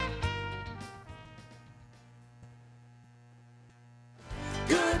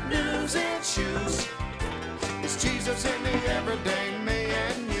white shoes. It's Jesus in the everyday me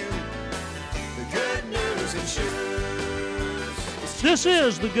and you. The good news in shoes. This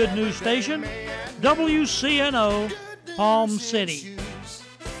is the Good News Station, WCNO, Palm City.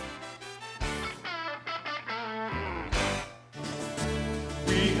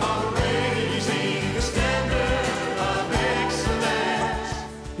 We are raising the standard of excellence.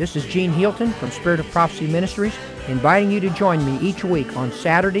 This is Gene Hilton from Spirit of Prophecy Ministries, inviting you to join me each week on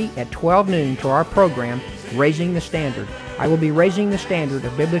Saturday at 12 noon to our program, Raising the Standard. I will be raising the standard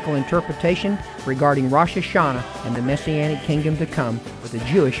of biblical interpretation regarding Rosh Hashanah and the Messianic kingdom to come with a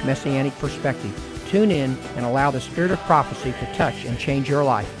Jewish Messianic perspective. Tune in and allow the Spirit of Prophecy to touch and change your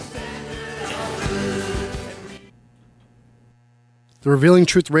life. The Revealing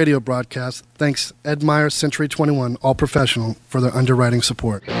Truth radio broadcast thanks Ed Meyer, Century 21, All Professional, for their underwriting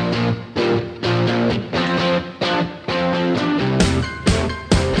support.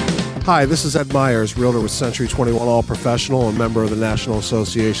 Hi, this is Ed Myers, Realtor with Century 21 All Professional and member of the National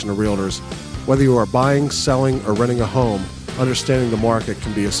Association of Realtors. Whether you are buying, selling, or renting a home, understanding the market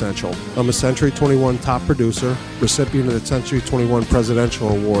can be essential. I'm a Century 21 top producer, recipient of the Century 21 Presidential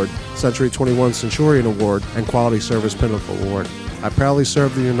Award, Century 21 Centurion Award, and Quality Service Pinnacle Award. I proudly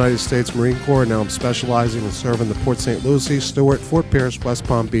served the United States Marine Corps, and now I'm specializing in serving the Port St. Lucie, Stewart, Fort Pierce, West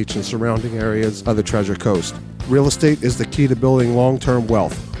Palm Beach, and surrounding areas of the Treasure Coast. Real estate is the key to building long-term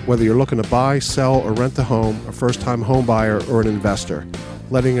wealth. Whether you're looking to buy, sell, or rent a home, a first-time home buyer, or an investor,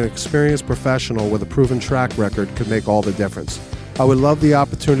 letting an experienced professional with a proven track record could make all the difference. I would love the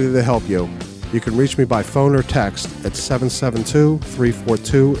opportunity to help you. You can reach me by phone or text at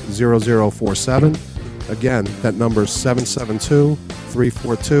 772-342-0047. Again, that number is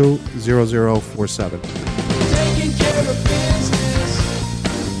 772-342-0047. Taking care of business.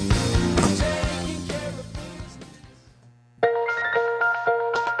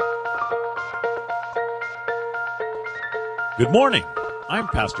 Good morning. I'm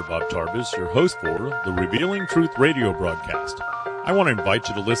Pastor Bob Tarbus, your host for the Revealing Truth radio broadcast. I want to invite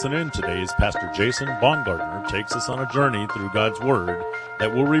you to listen in today as Pastor Jason Baumgartner takes us on a journey through God's Word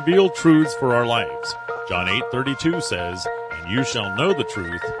that will reveal truths for our lives. John 8:32 says, "And you shall know the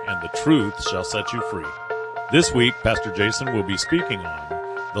truth, and the truth shall set you free." This week, Pastor Jason will be speaking on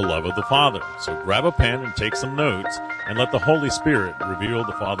the love of the Father. So grab a pen and take some notes, and let the Holy Spirit reveal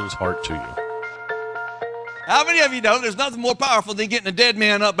the Father's heart to you. How many of you know there's nothing more powerful than getting a dead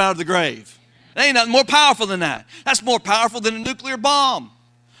man up out of the grave? There ain't nothing more powerful than that. That's more powerful than a nuclear bomb.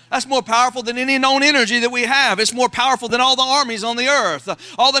 That's more powerful than any known energy that we have. It's more powerful than all the armies on the earth,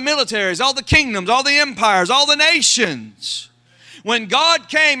 all the militaries, all the kingdoms, all the empires, all the nations. When God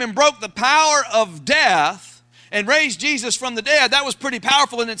came and broke the power of death and raised Jesus from the dead, that was pretty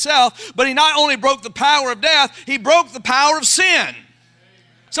powerful in itself. But he not only broke the power of death, he broke the power of sin.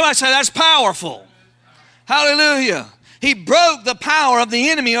 Somebody say, that's powerful. Hallelujah. He broke the power of the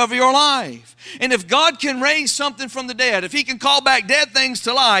enemy over your life. And if God can raise something from the dead, if he can call back dead things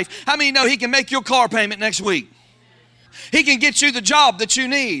to life, how many know he can make your car payment next week? He can get you the job that you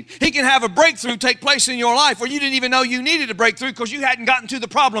need. He can have a breakthrough take place in your life where you didn't even know you needed a breakthrough because you hadn't gotten to the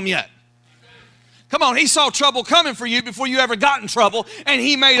problem yet. Come on, he saw trouble coming for you before you ever got in trouble, and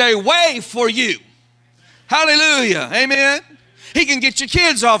he made a way for you. Hallelujah. Amen. He can get your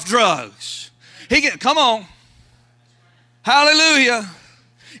kids off drugs. Come on. Hallelujah.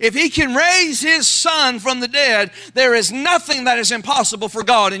 If he can raise his son from the dead, there is nothing that is impossible for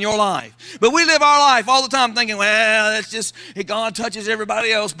God in your life. But we live our life all the time thinking, well, that's just, God touches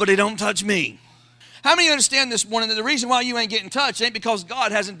everybody else, but he don't touch me. How many understand this morning that the reason why you ain't getting touched ain't because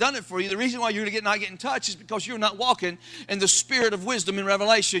God hasn't done it for you. The reason why you're not getting touched is because you're not walking in the spirit of wisdom and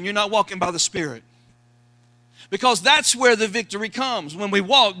revelation. You're not walking by the Spirit. Because that's where the victory comes, when we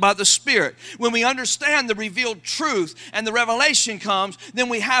walk by the Spirit. When we understand the revealed truth and the revelation comes, then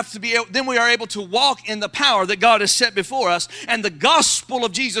we are able to walk in the power that God has set before us, and the gospel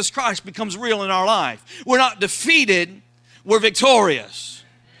of Jesus Christ becomes real in our life. We're not defeated, we're victorious.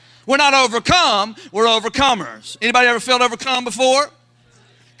 We're not overcome, we're overcomers. Anybody ever felt overcome before?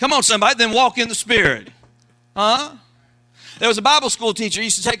 Come on, somebody, then walk in the Spirit. Huh? There was a Bible school teacher who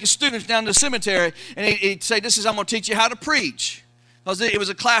used to take his students down to the cemetery, and he'd say, I'm going to teach you how to preach. Because it was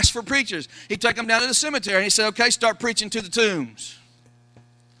a class for preachers. He'd take them down to the cemetery, and he said, okay, start preaching to the tombs.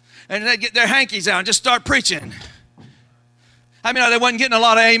 And they'd get their hankies out and just start preaching. I mean, they wasn't getting a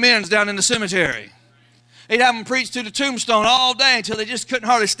lot of amens down in the cemetery. He'd have them preach to the tombstone all day until they just couldn't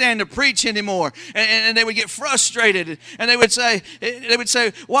hardly stand to preach anymore. And they would get frustrated. And they would say,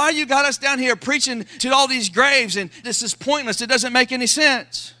 why you got us down here preaching to all these graves? And this is pointless. It doesn't make any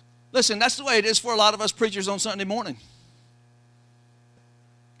sense. Listen, that's the way it is for a lot of us preachers on Sunday morning.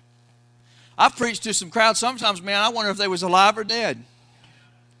 I've preached to some crowds sometimes, man, I wonder if they was alive or dead.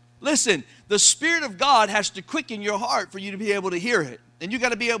 Listen, the Spirit of God has to quicken your heart for you to be able to hear it. And you got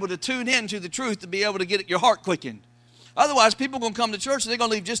to be able to tune in to the truth to be able to get your heart quickened. Otherwise, people are going to come to church and they're going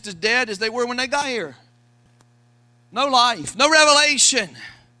to leave just as dead as they were when they got here. No life, no revelation.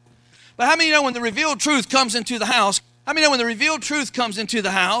 But how many know when the revealed truth comes into the house? How many know when the revealed truth comes into the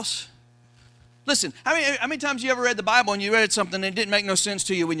house? Listen, how many times you ever read the Bible and you read something and it didn't make no sense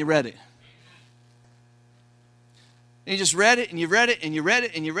to you when you read it? And you just read it and you read it and you read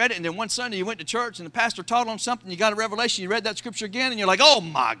it and you read it, and then one Sunday you went to church and the pastor taught on something, you got a revelation, you read that scripture again and you're like, oh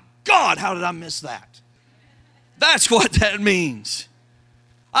my God, how did I miss that? That's what that means.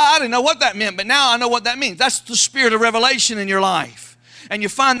 I didn't know what that meant, but now I know what that means. That's the spirit of revelation in your life. And you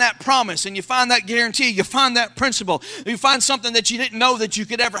find that promise, and you find that guarantee, you find that principle. You find something that you didn't know that you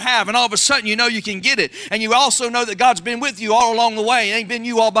could ever have, and all of a sudden you know you can get it. And you also know that God's been with you all along the way. It ain't been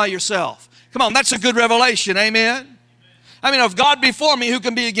you all by yourself. Come on, that's a good revelation, amen? I mean, if God be for me, who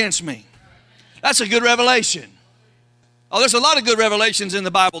can be against me? That's a good revelation. Oh, there's a lot of good revelations in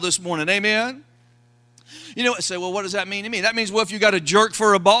the Bible this morning, amen? You know what? Say, well, what does that mean to me? That means, well, if you got a jerk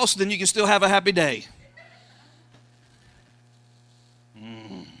for a boss, then you can still have a happy day.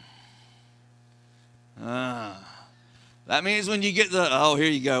 That means when you get here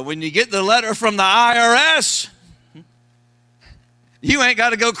you go. When you get the letter from the IRS, you ain't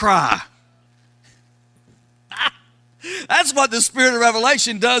got to go cry. That's what the spirit of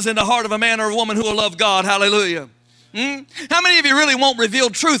revelation does in the heart of a man or a woman who will love God. Hallelujah. How many of you really want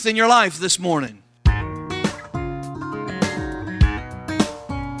revealed truth in your life this morning?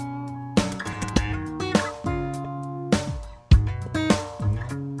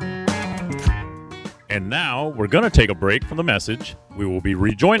 And now we're going to take a break from the message. We will be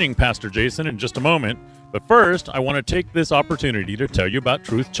rejoining Pastor Jason in just a moment. But first, I want to take this opportunity to tell you about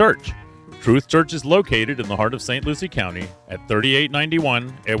Truth Church. Truth Church is located in the heart of St. Lucie County at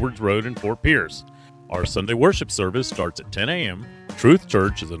 3891 Edwards Road in Fort Pierce. Our Sunday worship service starts at 10 a.m. Truth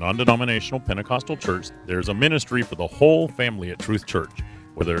Church is a non-denominational Pentecostal church. There's a ministry for the whole family at Truth Church.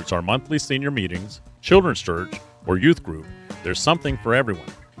 Whether it's our monthly senior meetings, children's church, or youth group, there's something for everyone.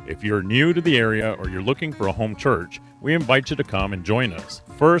 If you're new to the area or you're looking for a home church, we invite you to come and join us.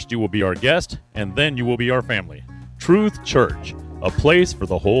 First, you will be our guest, and then you will be our family. Truth Church, a place for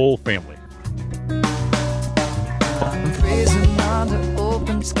the whole family. Praising under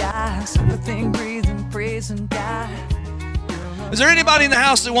open skies, everything breathing, praising God. Is there anybody in the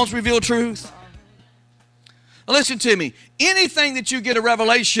house that wants revealed truth? Now listen to me. Anything that you get a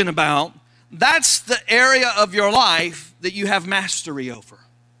revelation about, that's the area of your life that you have mastery over.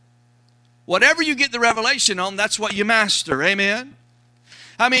 Whatever you get the revelation on, that's what you master. Amen?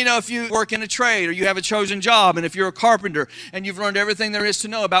 I mean, if you work in a trade or you have a chosen job, and if you're a carpenter and you've learned everything there is to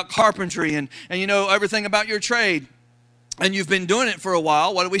know about carpentry and you know everything about your trade and you've been doing it for a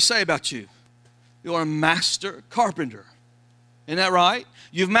while, what do we say about you? You're a master carpenter. Isn't that right?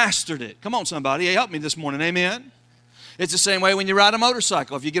 You've mastered it. Come on, somebody. Hey, help me this morning. Amen? It's the same way when you ride a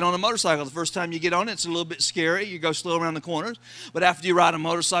motorcycle. If you get on a motorcycle, the first time you get on it, it's a little bit scary. You go slow around the corners. But after you ride a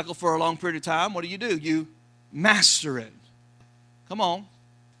motorcycle for a long period of time, what do? You master it. Come on.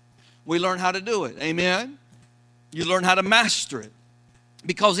 We learn how to do it. Amen? You learn how to master it.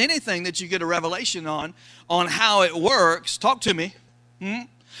 Because anything that you get a revelation on how it works, talk to me.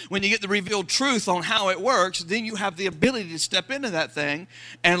 When you get the revealed truth on how it works, then you have the ability to step into that thing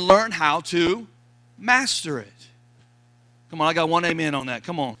and learn how to master it. Come on, I got one amen on that.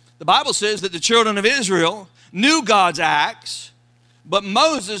 Come on. The Bible says that the children of Israel knew God's acts, but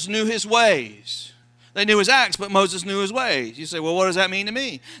Moses knew his ways. They knew his acts, but Moses knew his ways. You say, well, what does that mean to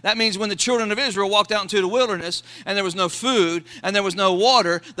me? That means when the children of Israel walked out into the wilderness and there was no food and there was no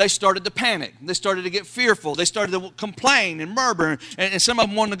water, they started to panic. They started to get fearful. They started to complain and murmur, and some of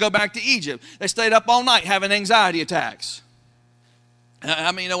them wanted to go back to Egypt. They stayed up all night having anxiety attacks.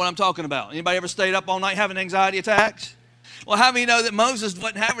 How many know what I'm talking about? Anybody ever stayed up all night having anxiety attacks? Well, how many know that Moses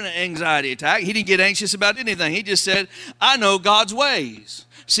wasn't having an anxiety attack? He didn't get anxious about anything. He just said, I know God's ways.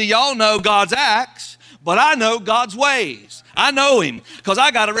 See, y'all know God's acts, but I know God's ways. I know him because I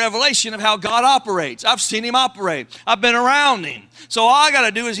got a revelation of how God operates. I've seen him operate. I've been around him. So all I got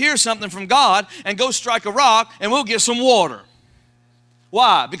to do is hear something from God and go strike a rock and we'll get some water.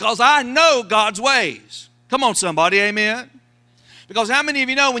 Why? Because I know God's ways. Come on, somebody, amen? Because how many of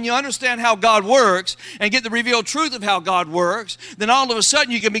you know when you understand how God works and get the revealed truth of how God works, then all of a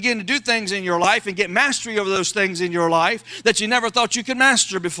sudden you can begin to do things in your life and get mastery over those things in your life that you never thought you could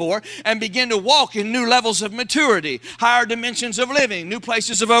master before, and begin to walk in new levels of maturity, higher dimensions of living, new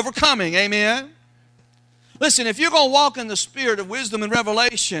places of overcoming. Amen? Listen, if you're going to walk in the spirit of wisdom and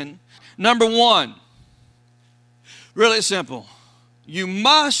revelation, Number one, really simple. You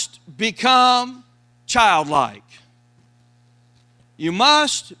must become childlike. You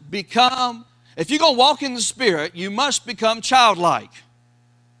must become, if you're going to walk in the Spirit, you must become childlike.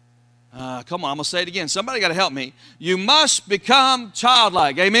 Come on, I'm going to say it again. Somebody got to help me. You must become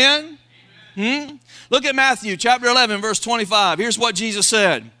childlike. Amen? Look at Matthew chapter 11, verse 25. Here's what Jesus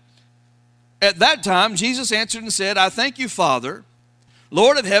said. At that time, Jesus answered and said, I thank you, Father,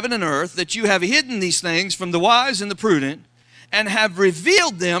 Lord of heaven and earth, that you have hidden these things from the wise and the prudent and have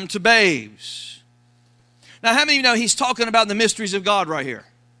revealed them to babes. Now, how many of you know he's talking about the mysteries of God right here?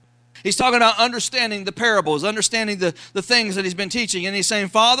 He's talking about understanding the parables, understanding the things that he's been teaching. And he's saying,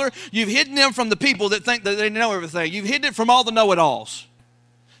 Father, you've hidden them from the people that think that they know everything. You've hidden it from all the know-it-alls.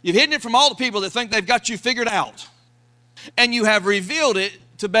 You've hidden it from all the people that think they've got you figured out. And you have revealed it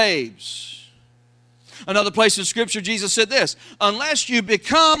to babes. Another place in Scripture, Jesus said this, unless you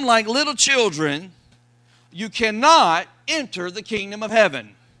become like little children, you cannot enter the kingdom of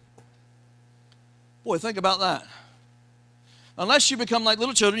heaven. Boy, think about that. Unless you become like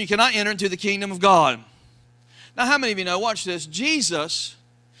little children, you cannot enter into the kingdom of God. Now, how many of you know, watch this, Jesus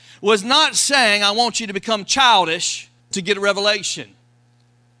was not saying, I want you to become childish to get a revelation.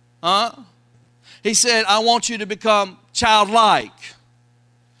 He said, I want you to become childlike.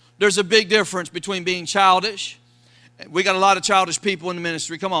 There's a big difference between being childish. We got a lot of childish people in the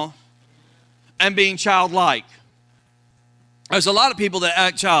ministry, come on. And being childlike. There's a lot of people that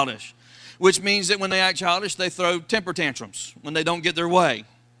act childish, which means that when they act childish, they throw temper tantrums when they don't get their way.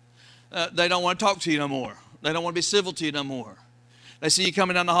 They don't want to talk to you no more. They don't want to be civil to you no more. They see you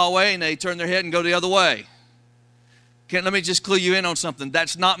coming down the hallway and they turn their head and go the other way. Let me just clue you in on something.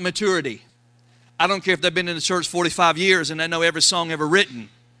 That's not maturity. I don't care if they've been in the church 45 years and they know every song ever written.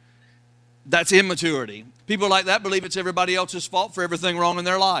 That's immaturity. People like that believe it's everybody else's fault for everything wrong in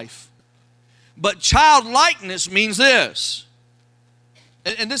their life. But childlikeness means this.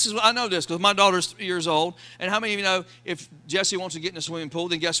 And this is, I know this because my daughter's 3 years old. And how many of you know if Jessie wants to get in a swimming pool,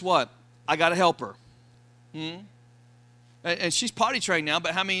 then guess what? I got to help her. And she's potty trained now,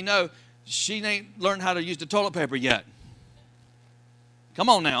 but how many of you know she ain't learned how to use the toilet paper yet? Come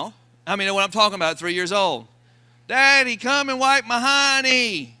on now. How many know what I'm talking about? 3 years old. Daddy, come and wipe my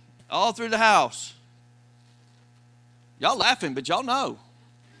hiney. All through the house. Y'all laughing, but y'all know.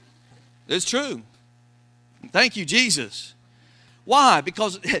 It's true. Thank you, Jesus. Why?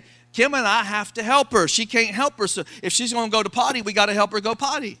 Because Kim and I have to help her. She can't help her. So if she's going to go to potty, we got to help her go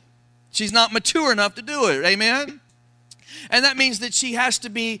potty. She's not mature enough to do it. Amen? And that means that she has to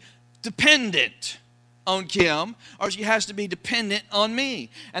be dependent on Kim, or she has to be dependent on me.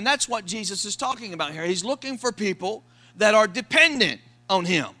 And that's what Jesus is talking about here. He's looking for people that are dependent on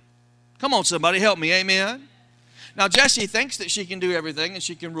him. Come on, somebody, help me. Amen? Now, Jessie thinks that she can do everything and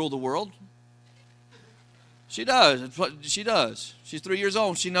she can rule the world. She does. She does. She's 3 years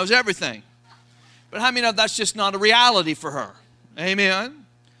old. She knows everything. But how many know that's just not a reality for her? Amen?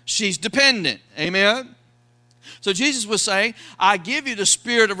 She's dependent. Amen? So Jesus was saying, I give you the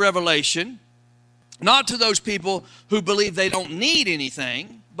spirit of revelation, not to those people who believe they don't need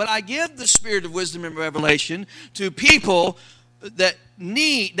anything, but I give the spirit of wisdom and revelation to people that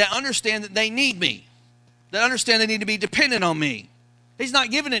understand that they need me, that understand they need to be dependent on me. He's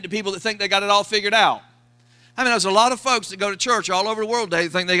not giving it to people that think they got it all figured out. I mean, there's a lot of folks that go to church all over the world today that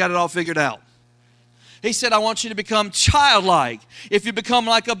think they got it all figured out. He said, I want you to become childlike. If you become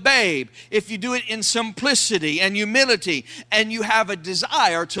like a babe, if you do it in simplicity and humility, and you have a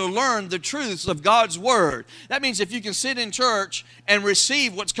desire to learn the truths of God's Word. That means if you can sit in church and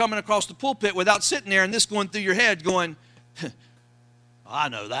receive what's coming across the pulpit without sitting there and this going through your head going, I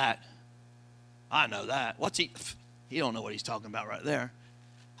know that. I know that. What's he? He don't know what he's talking about right there.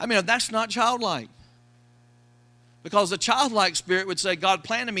 I mean, that's not childlike. Because the childlike spirit would say, God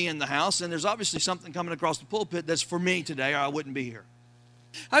planted me in the house, and there's obviously something coming across the pulpit that's for me today, or I wouldn't be here.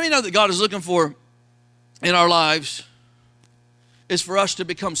 How many know that God is looking for in our lives is for us to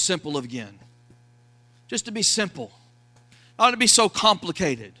become simple again? Just to be simple. Not to be so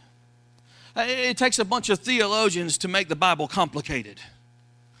complicated. It takes a bunch of theologians to make the Bible complicated.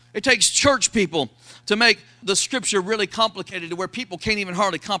 It takes church people to make the Scripture really complicated to where people can't even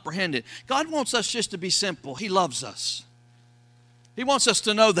hardly comprehend it. God wants us just to be simple. He loves us. He wants us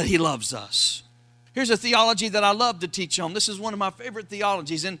to know that He loves us. Here's a theology that I love to teach on. This is one of my favorite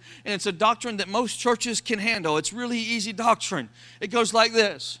theologies, and it's a doctrine that most churches can handle. It's really easy doctrine. It goes like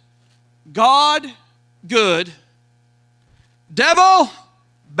this. God, good. Devil,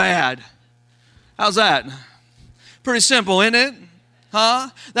 bad. How's that? Pretty simple, isn't it? Huh?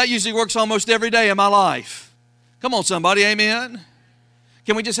 That usually works almost every day in my life. Come on, somebody, amen?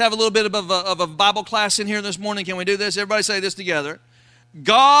 Can we just have a little bit of a Bible class in here this morning? Can we do this? Everybody say this together.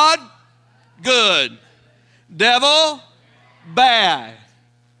 God, good. Devil, bad.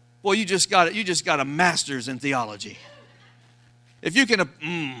 Well, you just got it. You just got a master's in theology. If you can,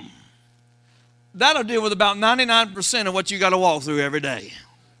 that'll deal with about 99% of what you got to walk through every day.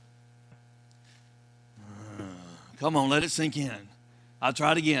 Come on, let it sink in. I'll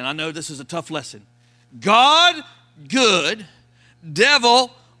try it again. I know this is a tough lesson. God, good.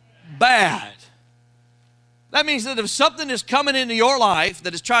 Devil, bad. That means that if something is coming into your life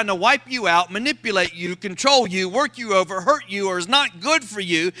that is trying to wipe you out, manipulate you, control you, work you over, hurt you, or is not good for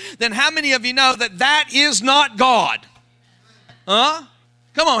you, then how many of you know that that is not God? Huh?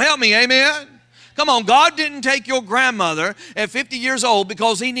 Come on, help me, amen? Come on, God didn't take your grandmother at 50 years old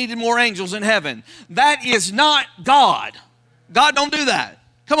because he needed more angels in heaven. That is not God. God don't do that.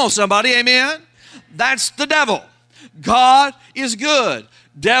 Come on, somebody, amen? That's the devil. God is good.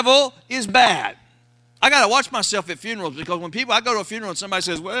 Devil is bad. I got to watch myself at funerals because when I go to a funeral and somebody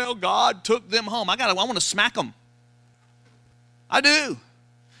says, well, God took them home, I want to smack them. I do.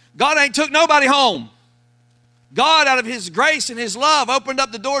 God ain't took nobody home. God, out of his grace and his love, opened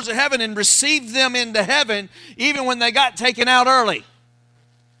up the doors of heaven and received them into heaven even when they got taken out early.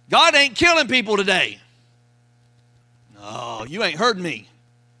 God ain't killing people today. No, you ain't heard me.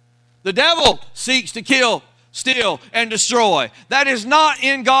 The devil seeks to kill, steal, and destroy. That is not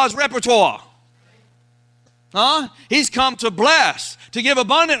in God's repertoire. Huh? He's come to bless, to give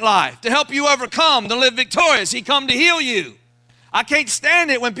abundant life, to help you overcome, to live victorious. He come to heal you. I can't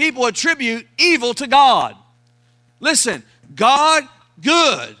stand it when people attribute evil to God. Listen, God,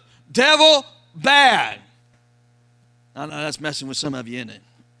 good. Devil, bad. I know that's messing with some of you, isn't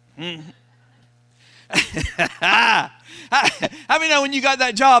it? How many know when you got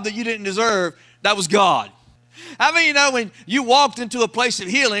that job that you didn't deserve, that was God? How many know when you walked into a place of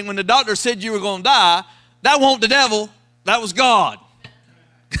healing, when the doctor said you were going to die, that wasn't the devil, that was God.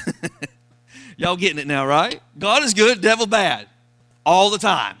 Y'all getting it now, right? God is good, devil bad. All the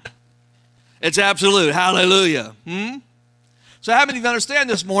time. It's absolute. Hallelujah. So how many of you understand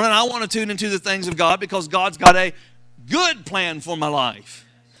this morning? I want to tune into the things of God because God's got a good plan for my life.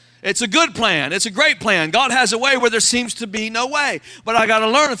 It's a good plan. It's a great plan. God has a way where there seems to be no way. But I got to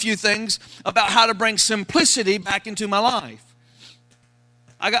learn a few things about how to bring simplicity back into my life.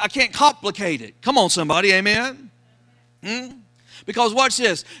 I can't complicate it. Come on, somebody. Amen? Because watch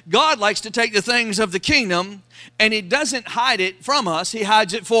this. God likes to take the things of the kingdom and he doesn't hide it from us. He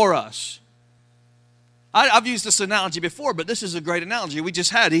hides it for us. I've used this analogy before, but this is a great analogy. We just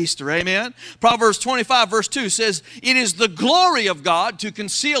had Easter, amen? Proverbs 25, verse 2 says, it is the glory of God to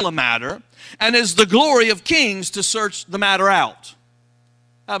conceal a matter, and is the glory of kings to search the matter out.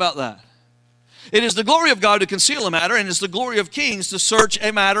 How about that? It is the glory of God to conceal a matter, and it's the glory of kings to search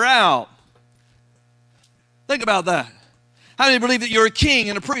a matter out. Think about that. How many believe that you're a king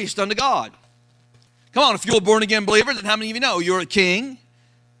and a priest unto God? Come on, if you're a born-again believer, then how many of you know you're a king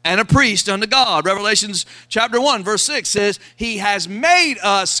and a priest unto God? Revelations chapter 1, verse 6 says, he has made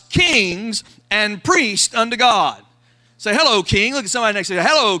us kings and priests unto God. Say, hello, king. Look at somebody next to you.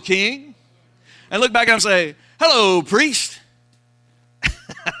 Hello, king. And look back at him and say, hello, priest.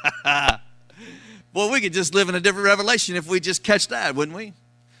 Boy, we could just live in a different revelation if we just catch that, wouldn't we?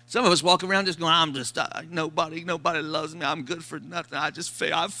 Some of us walk around just going, nobody loves me. I'm good for nothing.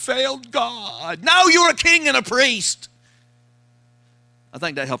 I've failed God. No, you're a king and a priest. I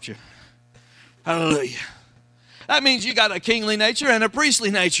think that helped you. Hallelujah. That means you got a kingly nature and a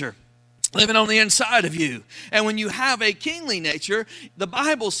priestly nature living on the inside of you. And when you have a kingly nature, the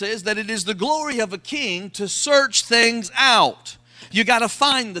Bible says that it is the glory of a king to search things out. You got to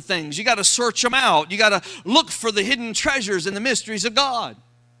find the things. You got to search them out. You got to look for the hidden treasures and the mysteries of God.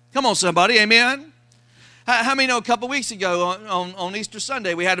 Come on, somebody. Amen. How many know a couple weeks ago on Easter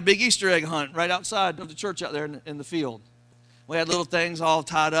Sunday, we had a big Easter egg hunt right outside of the church out there in the field. We had little things all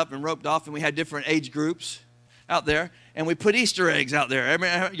tied up and roped off, and we had different age groups out there, and we put Easter eggs out there.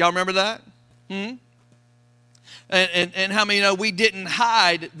 Y'all remember that? And how many know we didn't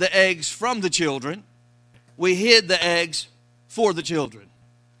hide the eggs from the children? We hid the eggs for the children.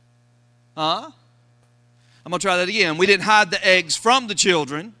 Huh? I'm going to try that again. We didn't hide the eggs from the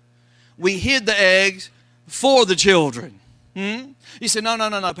children. We hid the eggs for the children. You say,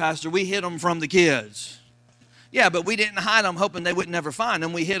 no, Pastor. We hid them from the kids. Yeah, but we didn't hide them hoping they would never find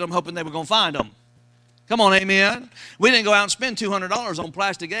them. We hid them hoping they were going to find them. Come on, amen. We didn't go out and spend $200 on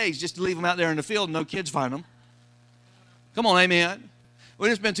plastic eggs just to leave them out there in the field and no kids find them. Come on, amen. We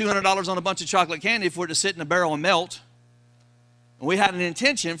didn't spend $200 on a bunch of chocolate candy for it to sit in a barrel and melt. And we had an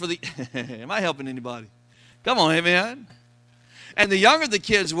intention for the... Am I helping anybody? Come on, amen. And the younger the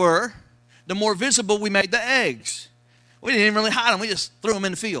kids were, the more visible we made the eggs. We didn't even really hide them. We just threw them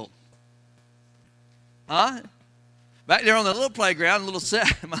in the field. Huh? Back there on the little playground, little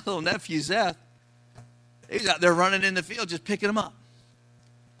Seth, my little nephew Seth, he was out there running in the field just picking them up.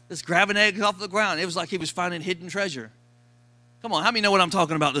 Just grabbing eggs off the ground. It was like he was finding hidden treasure. Come on, how many know what I'm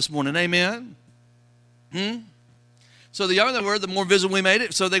talking about this morning? Amen? So the younger they were, the more visible we made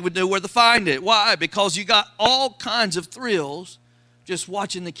it, so they would know where to find it. Why? Because you got all kinds of thrills just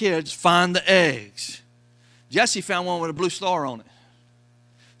watching the kids find the eggs. Jessie found one with a blue star on it.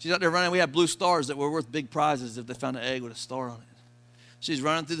 She's out there running. We had blue stars that were worth big prizes if they found an egg with a star on it. She's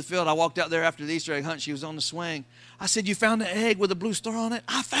running through the field. I walked out there after the Easter egg hunt. She was on the swing. I said, you found an egg with a blue star on it?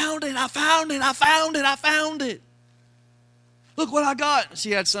 I found it. I found it. I found it. I found it. Look what I got.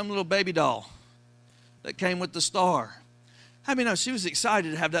 She had some little baby doll that came with the star. How many know she was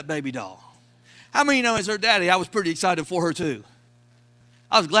excited to have that baby doll? How many know as her daddy, I was pretty excited for her too.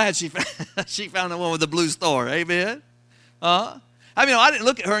 I was glad she found the one with the blue star. Amen? I mean, I didn't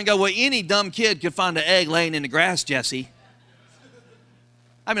look at her and go, well, any dumb kid could find an egg laying in the grass, Jessie.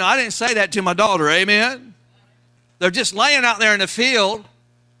 I mean, I didn't say that to my daughter. Amen? They're just laying out there in the field.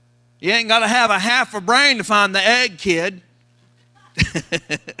 You ain't got to have a half a brain to find the egg, kid.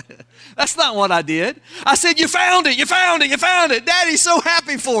 That's not what I did. I said, you found it, you found it, you found it. Daddy's so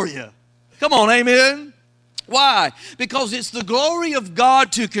happy for you. Come on, amen? Why? Because it's the glory of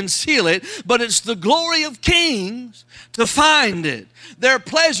God to conceal it, but it's the glory of kings to find it. Their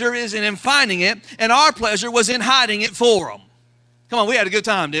pleasure isn't in finding it, and our pleasure was in hiding it for them. Come on, we had a good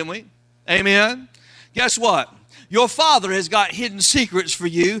time, didn't we? Amen? Guess what? Your Father has got hidden secrets for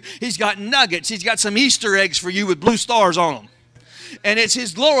you. He's got nuggets. He's got some Easter eggs for you with blue stars on them. And it's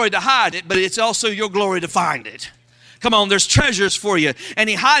His glory to hide it, but it's also your glory to find it. Come on, there's treasures for you. And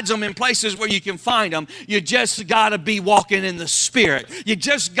He hides them in places where you can find them. You just got to be walking in the Spirit. You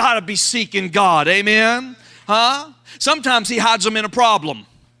just got to be seeking God. Amen? Huh? Sometimes He hides them in a problem.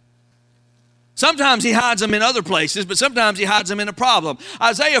 Sometimes He hides them in other places, but sometimes He hides them in a problem.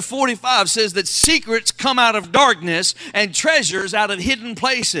 Isaiah 45 says that secrets come out of darkness and treasures out of hidden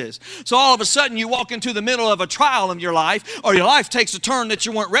places. So all of a sudden you walk into the middle of a trial in your life, or your life takes a turn that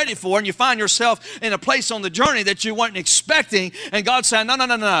you weren't ready for, and you find yourself in a place on the journey that you weren't expecting, and God said,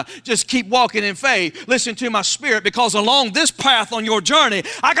 no, just keep walking in faith. Listen to my Spirit, because along this path on your journey,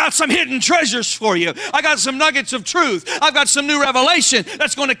 I got some hidden treasures for you. I got some nuggets of truth. I've got some new revelation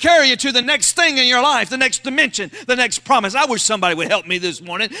that's going to carry you to the next thing in your life, the next dimension, the next promise. I wish somebody would help me this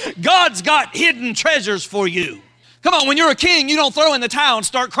morning. God's got hidden treasures for you. Come on, when you're a king, you don't throw in the towel and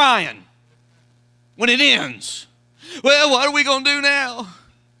start crying when it ends. Well, what are we going to do now?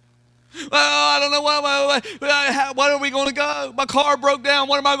 Well, I don't know. Where are we going to go? My car broke down.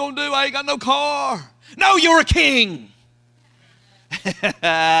 What am I going to do? I ain't got no car. No, you're a king.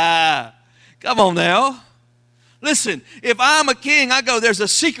 Come on now. Listen, if I'm a king, I go, there's a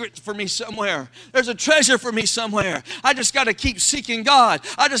secret for me somewhere. There's a treasure for me somewhere. I just got to keep seeking God.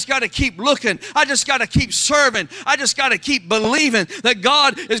 I just got to keep looking. I just got to keep serving. I just got to keep believing that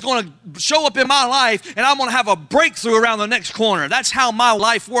God is going to show up in my life, and I'm going to have a breakthrough around the next corner. That's how my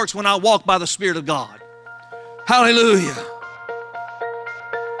life works when I walk by the Spirit of God. Hallelujah.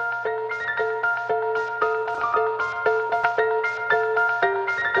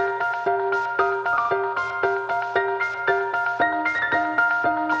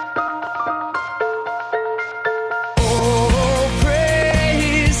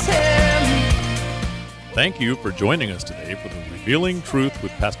 Thank you for joining us today for the Revealing Truth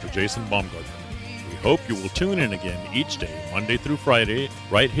with Pastor Jason Baumgartner. We hope you will tune in again each day, Monday through Friday,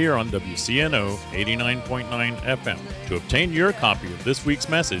 right here on WCNO 89.9 FM. To obtain your copy of this week's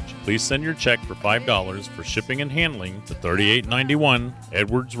message, please send your check for $5 for shipping and handling to 3891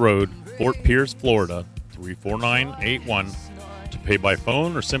 Edwards Road, Fort Pierce, Florida, 34981. To pay by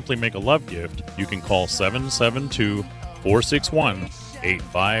phone or simply make a love gift, you can call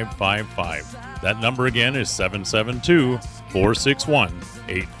 772-461-8555. That number again is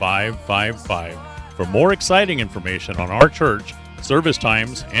 772-461-8555. For more exciting information on our church, service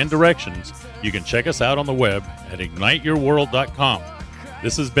times, and directions, you can check us out on the web at igniteyourworld.com.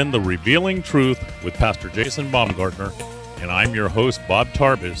 This has been The Revealing Truth with Pastor Jason Baumgartner, and I'm your host, Bob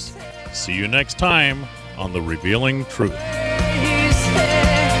Tarbis. See you next time on The Revealing Truth.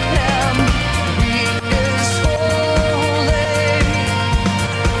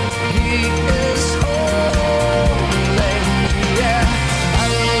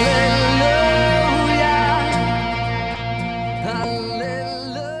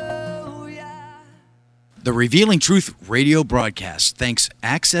 The Revealing Truth radio broadcast thanks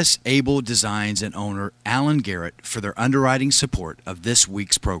Access Able Designs and owner Alan Garrett for their underwriting support of this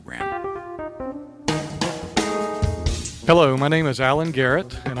week's program. Hello, my name is Alan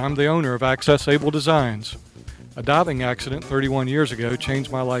Garrett, and I'm the owner of Access Able Designs. A diving accident 31 years ago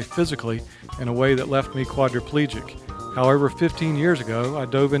changed my life physically in a way that left me quadriplegic. However, 15 years ago, I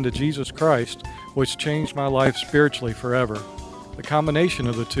dove into Jesus Christ, which changed my life spiritually forever. The combination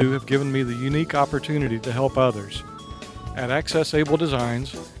of the two have given me the unique opportunity to help others. At Access Able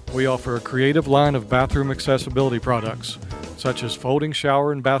Designs, we offer a creative line of bathroom accessibility products, such as folding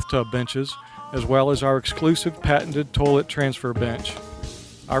shower and bathtub benches, as well as our exclusive patented toilet transfer bench.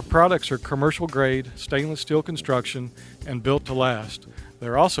 Our products are commercial-grade, stainless steel construction, and built to last.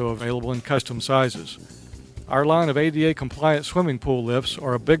 They're also available in custom sizes. Our line of ADA-compliant swimming pool lifts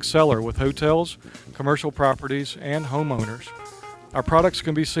are a big seller with hotels, commercial properties, and homeowners. Our products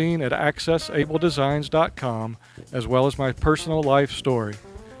can be seen at accessabledesigns.com, as well as my personal life story.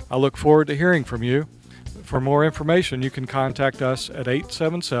 I look forward to hearing from you. For more information, you can contact us at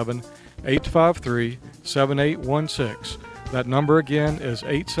 877-853-7816. That number again is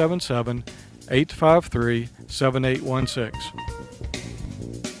 877-853-7816.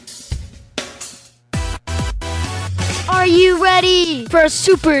 Are you ready for a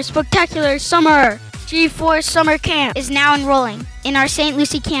super spectacular summer? G4 Summer Camp is now enrolling in our St.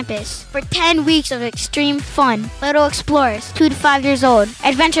 Lucie campus for 10 weeks of extreme fun. Little Explorers, 2 to 5 years old.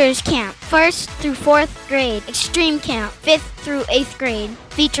 Adventurers Camp, 1st through 4th grade. Extreme Camp, 5th through 8th grade.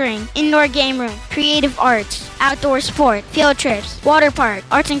 Featuring indoor game room, creative arts, outdoor sport, field trips, water park,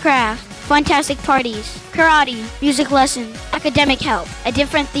 arts and crafts, fantastic parties, karate, music lessons, academic help. A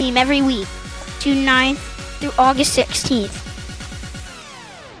different theme every week. June 9th through August 16th.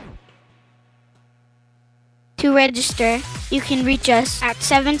 To register, you can reach us at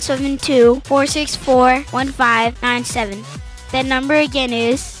 772-464-1597. That number again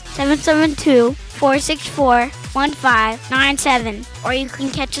is 772-464-1597. Or you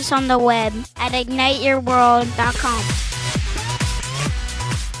can catch us on the web at igniteyourworld.com.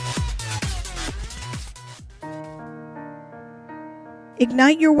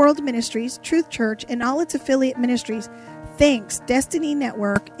 Ignite Your World Ministries, Truth Church, and all its affiliate ministries thanks Destiny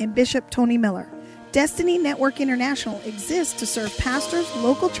Network and Bishop Tony Miller. Destiny Network International exists to serve pastors,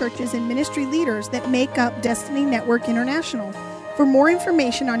 local churches, and ministry leaders that make up Destiny Network International. For more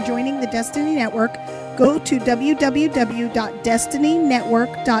information on joining the Destiny Network, go to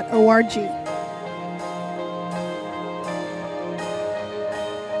www.destinynetwork.org.